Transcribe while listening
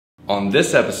On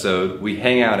this episode, we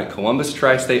hang out at Columbus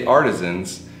Tri-State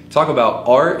Artisans, talk about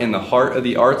art in the heart of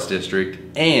the Arts District,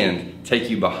 and take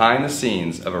you behind the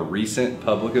scenes of a recent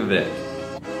public event.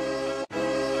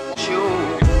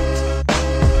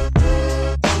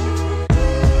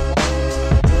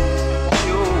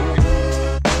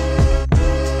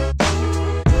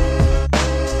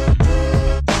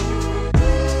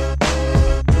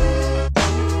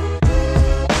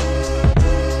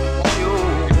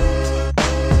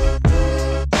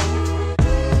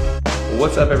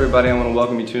 What's up, everybody? I want to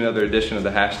welcome you to another edition of the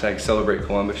Hashtag Celebrate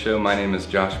Columbus Show. My name is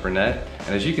Josh Burnett,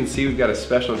 and as you can see, we've got a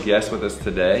special guest with us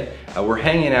today. We're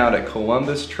hanging out at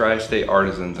Columbus Tri-State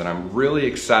Artisans, and I'm really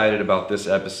excited about this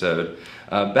episode.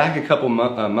 Back a couple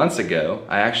months ago,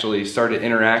 I actually started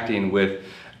interacting with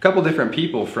a couple different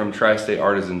people from Tri-State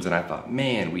Artisans, and I thought,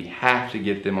 man, we have to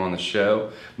get them on the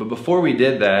show. But before we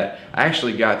did that, I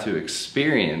actually got to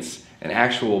experience an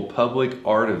actual public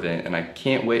art event, and I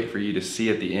can't wait for you to see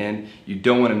at the end. You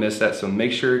don't want to miss that, so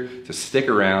make sure to stick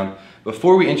around.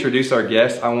 Before we introduce our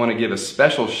guest, I want to give a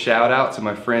special shout out to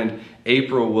my friend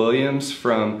April Williams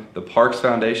from the Parks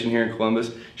Foundation here in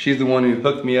Columbus. She's the one who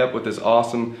hooked me up with this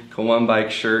awesome Columbike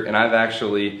shirt, and I've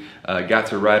actually got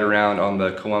to ride around on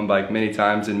the Columbike many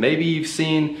times, and maybe you've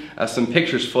seen some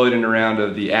pictures floating around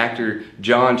of the actor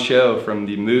John Cho from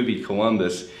the movie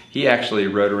Columbus. He actually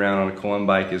rode around on a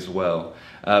Columbike as well.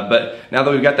 But now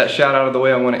that we've got that shout out of the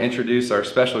way, I want to introduce our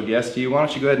special guest to you. Why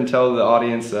don't you go ahead and tell the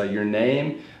audience your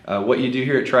name, what you do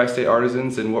here at Tri-State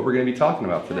Artisans, and what we're going to be talking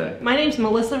about today. My name's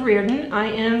Melissa Reardon. I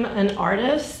am an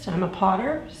artist. I'm a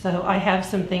potter, so I have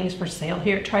some things for sale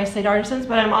here at Tri-State Artisans,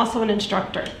 but I'm also an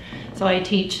instructor. So I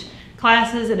teach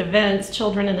classes and events,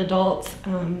 children and adults,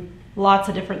 lots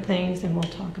of different things, and we'll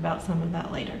talk about some of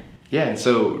that later. Yeah, and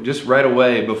so just right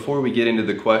away, before we get into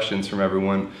the questions from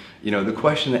everyone, the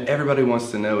question that everybody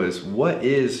wants to know is, what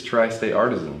is Tri-State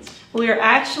Artisans? We are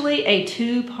actually a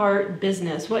two-part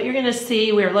business. What you're going to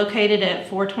see, we are located at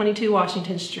 422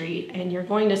 Washington Street, and you're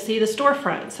going to see the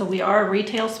storefront. So we are a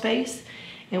retail space,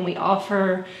 and we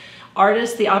offer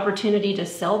artists the opportunity to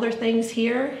sell their things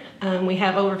here. We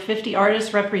have over 50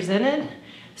 artists represented,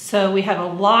 so we have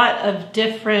a lot of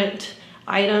different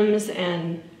items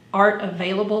and art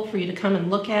available for you to come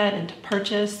and look at and to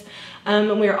purchase.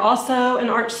 And we are also an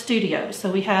art studio.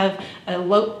 So we have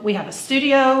a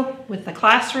studio with a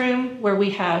classroom where we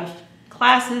have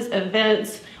classes,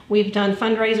 events. We've done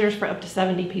fundraisers for up to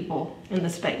 70 people in the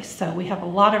space. So we have a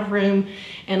lot of room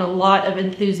and a lot of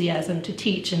enthusiasm to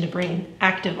teach and to bring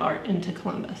active art into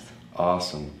Columbus.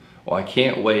 Awesome. Well, I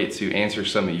can't wait to answer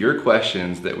some of your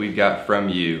questions that we've got from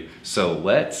you. So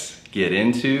let's get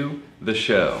into the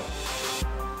show.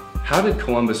 How did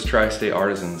Columbus Tri-State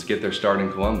Artisans get their start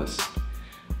in Columbus?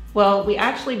 Well, we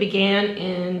actually began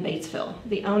in Batesville.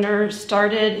 The owner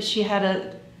she had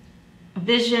a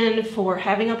vision for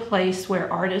having a place where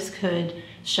artists could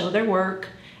show their work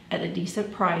at a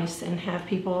decent price and have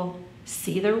people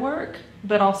see their work,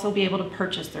 but also be able to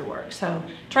purchase their work. So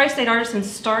Tri-State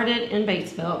Artisans started in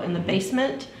Batesville in the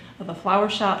basement of a flower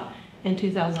shop in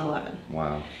 2011.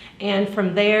 Wow. And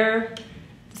from there,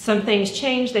 some things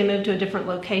changed. They moved to a different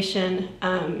location,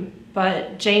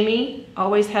 but Jamie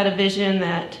always had a vision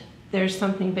that there's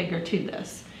something bigger to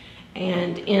this.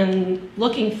 And in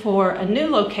looking for a new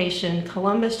location,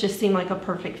 Columbus just seemed like a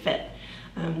perfect fit.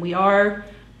 We are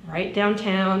right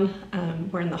downtown.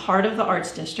 We're in the heart of the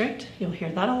Arts District. You'll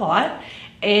hear that a lot.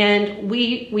 And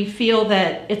we feel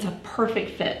that it's a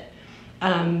perfect fit.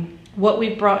 What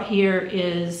we've brought here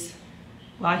is,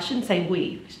 well, I shouldn't say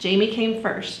we. Jamie came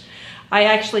first. I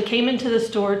actually came into the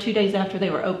store 2 days after they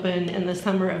were open in the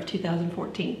summer of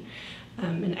 2014.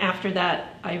 And after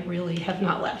that, I really have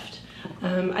not left.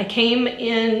 I came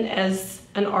in as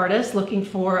an artist looking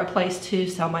for a place to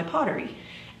sell my pottery.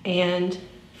 And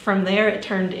from there, it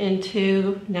turned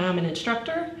into, now I'm an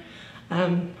instructor.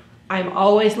 We're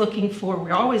always looking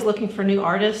for new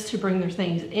artists to bring their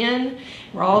things in.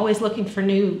 We're always looking for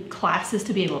new classes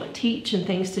to be able to teach and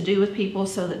things to do with people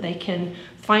so that they can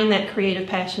find that creative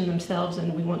passion themselves,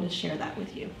 and we want to share that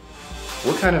with you.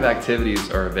 What kind of activities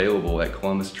are available at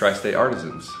Columbus Tri-State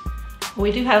Artisans?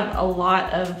 We do have a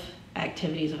lot of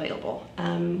activities available.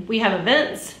 We have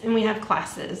events and we have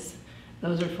classes.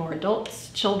 Those are for adults,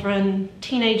 children,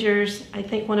 teenagers. I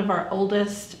think one of our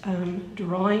oldest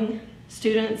drawing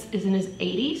students is in his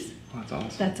 80s. Oh, that's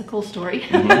awesome. That's a cool story.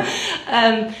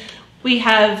 Mm-hmm. We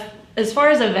have, as far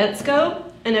as events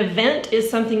go, an event is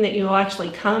something that you will actually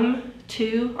come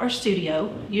to our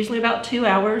studio, usually about 2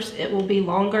 hours. It will be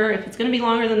longer. If it's going to be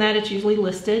longer than that, it's usually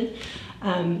listed.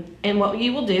 And what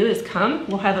you will do is come,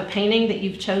 we'll have a painting that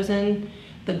you've chosen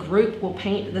The group will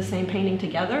paint the same painting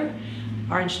together.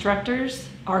 Our instructors,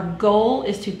 our goal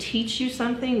is to teach you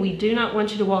something. We do not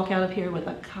want you to walk out of here with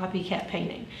a copycat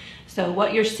painting. So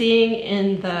what you're seeing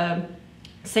in the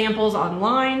samples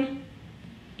online,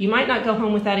 you might not go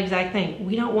home with that exact thing.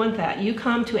 We don't want that. You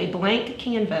come to a blank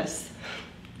canvas,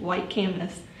 white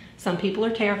canvas. Some people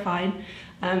are terrified.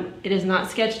 It is not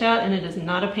sketched out and it is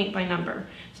not a paint by number.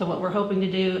 So what we're hoping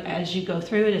to do as you go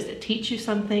through it is to teach you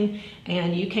something,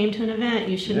 and you came to an event,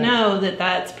 you should know that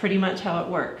that's pretty much how it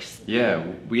works. Yeah,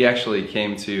 we actually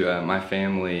came to my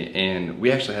family, and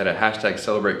we actually had a hashtag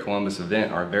Celebrate Columbus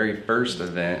event, our very first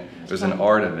event. It was an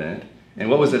art event. And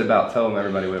what was it about? Tell them,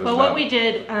 everybody, what it was about. Well, what we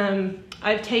did,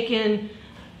 I've taken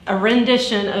a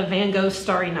rendition of Van Gogh's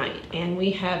Starry Night, and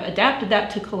we have adapted that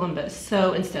to Columbus.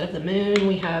 So instead of the moon,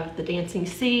 we have the dancing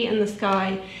sea in the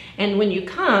sky. And when you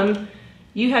come,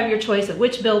 you have your choice of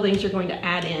which buildings you're going to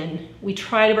add in. We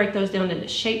try to break those down into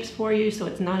shapes for you so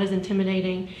it's not as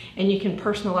intimidating, and you can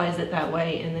personalize it that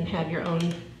way and then have your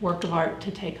own work of art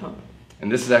to take home.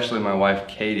 And this is actually my wife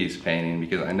Katie's painting,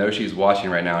 because I know she's watching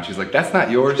right now and she's like, that's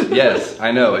not yours? Yes,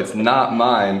 I know, it's not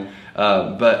mine,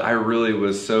 but I really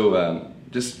was so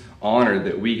just honored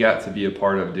that we got to be a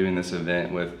part of doing this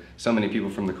event with so many people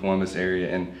from the Columbus area.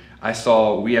 And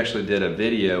we actually did a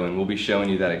video, and we'll be showing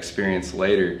you that experience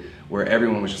later, where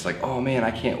everyone was just like, oh man,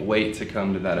 I can't wait to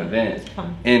come to that event. It's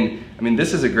fun. And I mean,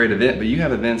 this is a great event, but you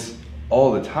have events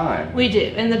all the time. We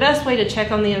do, and the best way to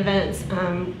check on the events,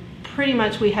 pretty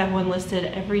much we have one listed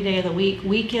every day of the week.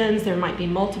 Weekends, there might be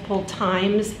multiple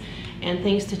times and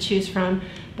things to choose from,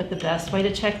 but the best way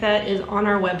to check that is on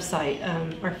our website.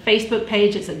 Our Facebook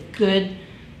page is a good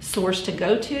source to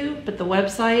go to, but the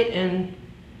website, and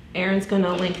Aaron's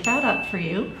gonna link that up for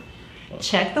you.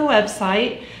 Check the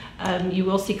website. You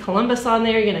will see Columbus on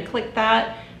there. You're gonna click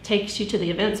that, takes you to the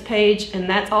events page, and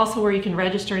that's also where you can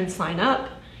register and sign up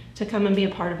to come and be a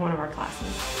part of one of our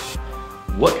classes.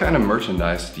 What kind of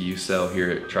merchandise do you sell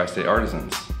here at Tri-State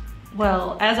Artisans?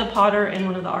 Well, as a potter and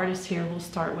one of the artists here, we'll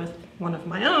start with one of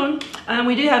my own.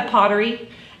 We do have pottery,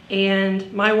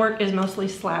 and my work is mostly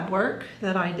slab work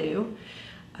that I do.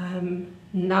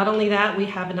 Not only that, we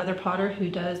have another potter who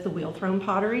does the wheel thrown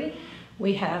pottery.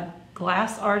 We have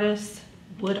glass artists,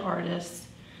 wood artists,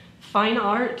 fine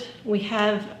art. We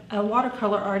have a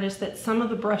watercolor artist that some of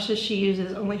the brushes she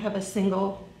uses only have a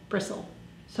single bristle.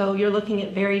 So you're looking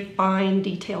at very fine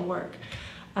detail work.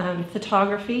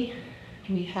 Photography,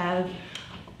 we have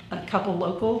a couple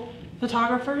local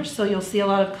photographers, so you'll see a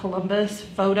lot of Columbus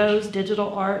photos,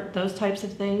 digital art, those types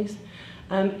of things.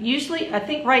 Usually, I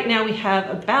think right now we have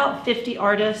about 50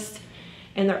 artists,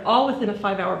 and they're all within a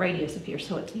 5-hour radius of here,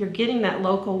 so you're getting that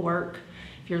local work.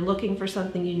 If you're looking for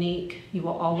something unique, you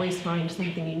will always find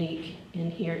something unique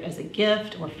in here as a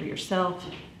gift or for yourself.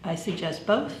 I suggest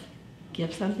both.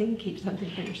 Give something, keep something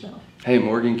for yourself. Hey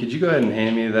Morgan, could you go ahead and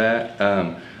hand me that?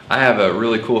 I have a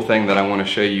really cool thing that I want to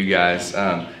show you guys.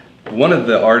 One of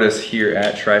the artists here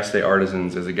at Tri-State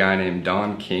Artisans is a guy named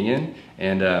Don Kingan,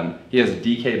 and he has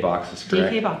DK boxes,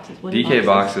 correct? DK boxes. DK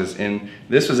boxes, and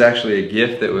this was actually a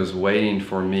gift that was waiting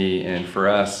for me and for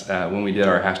us when we did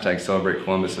our hashtag Celebrate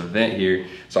Columbus event here.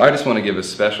 So I just want to give a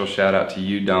special shout out to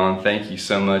you, Don. Thank you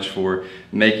so much for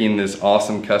making this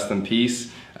awesome custom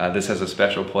piece. This has a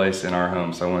special place in our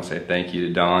home, so I want to say thank you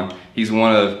to Don. He's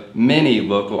one of many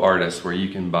local artists where you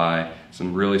can buy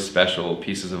some really special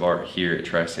pieces of art here at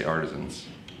Tri-State Artisans.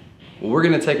 Well, we're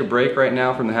going to take a break right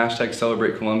now from the hashtag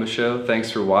Celebrate Columbus show. Thanks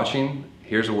for watching.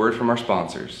 Here's a word from our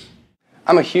sponsors.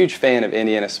 I'm a huge fan of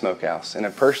Indiana Smokehouse, and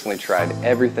have personally tried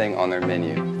everything on their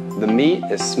menu. The meat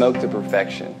is smoked to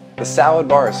perfection. The salad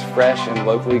bar is fresh and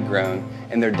locally grown,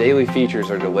 and their daily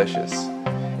features are delicious.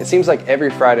 It seems like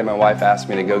every Friday my wife asks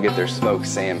me to go get their smoked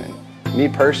salmon. Me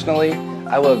personally,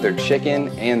 I love their chicken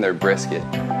and their brisket.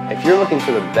 If you're looking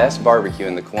for the best barbecue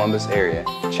in the Columbus area,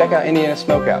 check out Indiana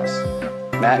Smokehouse.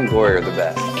 Matt and Gloria are the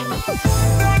best.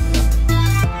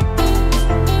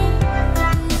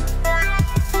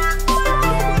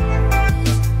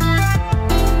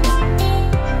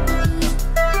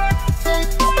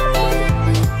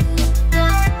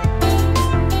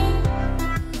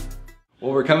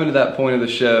 We're coming to that point of the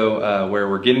show where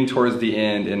we're getting towards the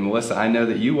end, and Melissa, I know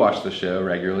that you watch the show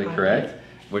regularly, correct?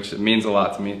 Which means a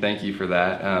lot to me. Thank you for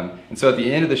that. And so at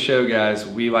the end of the show, guys,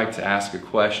 we like to ask a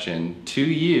question to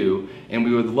you, and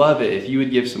we would love it if you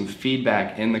would give some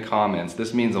feedback in the comments.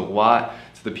 This means a lot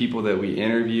to the people that we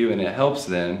interview, and it helps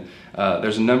them.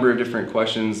 There's a number of different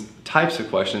questions, types of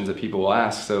questions that people will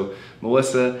ask. So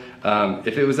Melissa,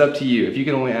 if it was up to you, if you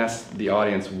could only ask the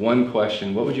audience one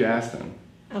question, what would you ask them?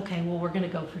 Okay, well, we're going to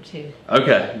go for two.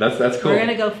 Okay, that's cool. We're going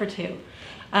to go for two.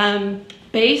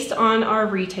 Based on our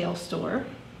retail store,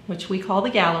 which we call the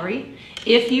gallery,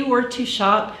 if you were to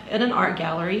shop at an art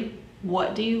gallery,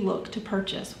 what do you look to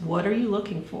purchase? What are you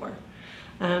looking for?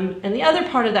 And the other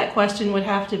part of that question would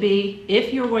have to be,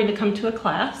 if you're going to come to a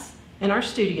class in our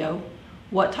studio,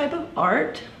 what type of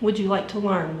art would you like to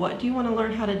learn? What do you want to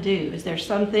learn how to do? Is there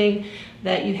something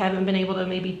that you haven't been able to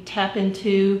maybe tap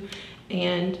into,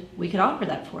 and we could offer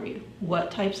that for you?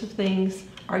 What types of things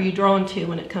are you drawn to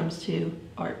when it comes to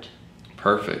art?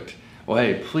 Perfect. Well,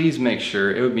 hey, please make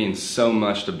sure, it would mean so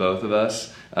much to both of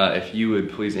us if you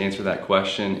would please answer that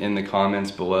question in the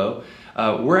comments below.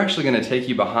 We're actually going to take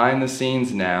you behind the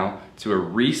scenes now to a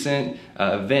recent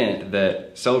event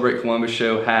that Celebrate Columbus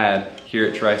Show had here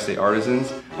at Tri-State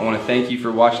Artisans. I want to thank you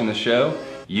for watching the show.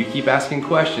 You keep asking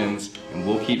questions and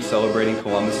we'll keep celebrating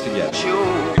Columbus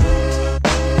together.